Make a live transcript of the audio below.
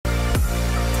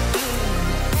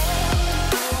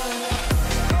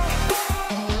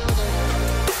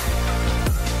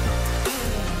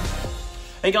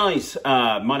Hey guys,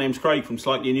 my name's Craig from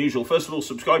Slightly Unusual. First of all,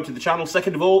 subscribe to the channel.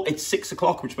 Second of all, it's 6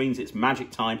 o'clock, which means it's magic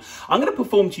time. I'm going to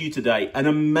perform to you today an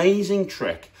amazing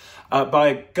trick by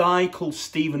a guy called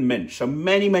Stephen Minch. So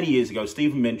many years ago,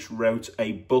 Stephen Minch wrote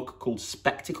a book called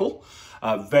Spectacle.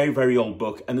 Very old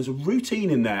book, and there's a routine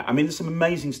in there. I mean, there's some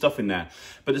amazing stuff in there,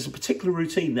 but there's a particular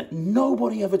routine that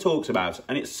nobody ever talks about,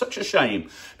 and it's such a shame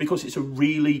because it's a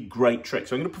really great trick.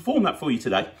 So I'm going to perform that for you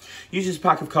today. Uses a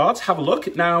pack of cards. Have a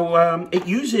look. Now, it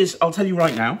uses, I'll tell you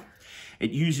right now, it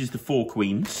uses the 4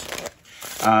 queens.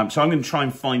 So I'm going to try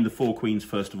and find the 4 queens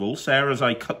first of all. Sarah, as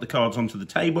I cut the cards onto the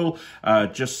table,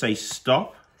 just say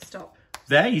stop. Stop.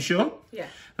 There, you sure? Yeah.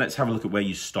 Let's have a look at where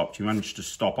you stopped. You managed to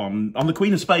stop on the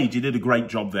Queen of Spades. You did a great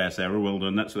job there, Sarah. Well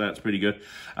done. That's pretty good.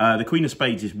 The Queen of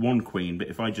Spades is 1 queen, but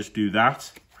if I just do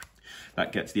that,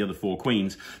 that gets the other 4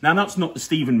 queens. Now, that's not the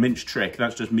Stephen Minch trick.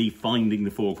 That's just me finding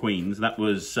the 4 queens. That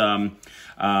was something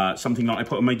that I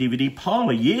put on my DVD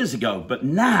parlor years ago, but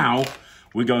now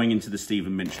we're going into the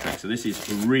Stephen Minch trick. So this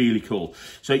is really cool.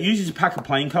 So it uses a pack of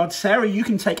playing cards. Sarah, you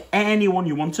can take any one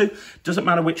you want to. Doesn't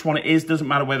matter which one it is. Doesn't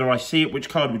matter whether I see it. Which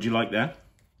card would you like there?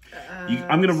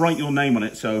 I'm going to write your name on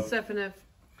it. So 7 of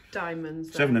diamonds.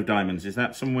 Then. 7 of diamonds. Is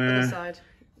that somewhere? Other side.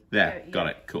 There. Got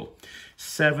it. Cool.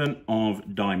 7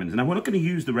 of diamonds. Now, we're not going to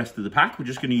use the rest of the pack. We're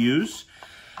just going to use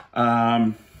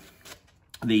the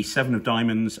 7 of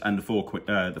diamonds and the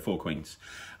 4 queens.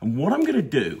 And what I'm going to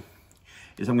do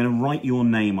is I'm going to write your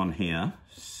name on here,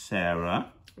 Sarah.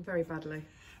 Very badly.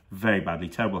 Very badly.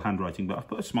 Terrible handwriting, but I've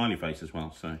put a smiley face as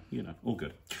well, so, you know, all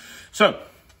good. So,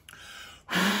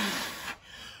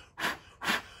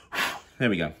 there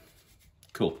we go.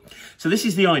 Cool. So this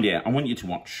is the idea. I want you to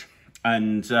watch.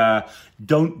 And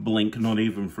don't blink, not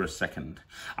even for a second.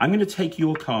 I'm going to take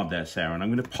your card there, Sarah, and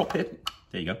I'm going to pop it.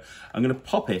 There you go. I'm going to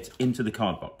pop it into the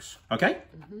card box, okay?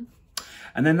 Mm-hmm.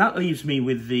 And then that leaves me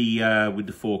with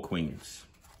the 4 queens.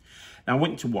 Now I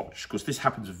want you to watch, because this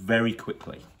happens very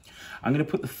quickly. I'm going to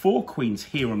put the 4 queens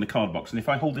here on the card box. And if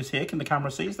I hold this here, can the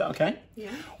camera see? Is that okay? Yeah.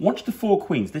 Watch the 4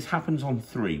 queens. This happens on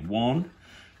 3. 1,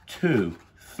 2,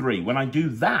 3. When I do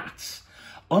that,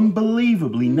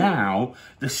 unbelievably now,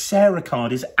 the Sarah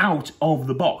card is out of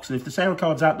the box. And if the Sarah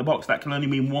card's out of the box, that can only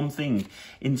mean one thing.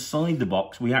 Inside the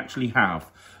box, we actually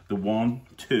have the 1,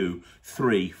 2,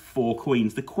 3, 4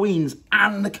 queens. The queens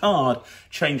and the card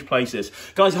change places.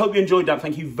 Guys, I hope you enjoyed that.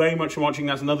 Thank you very much for watching.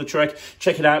 That's another trick.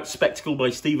 Check it out, Spectacle by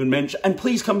Stephen Minch. And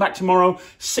please come back tomorrow,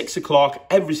 6 o'clock.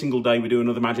 Every single day we do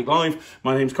another Magic Live.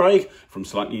 My name's Craig from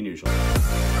Slightly Unusual.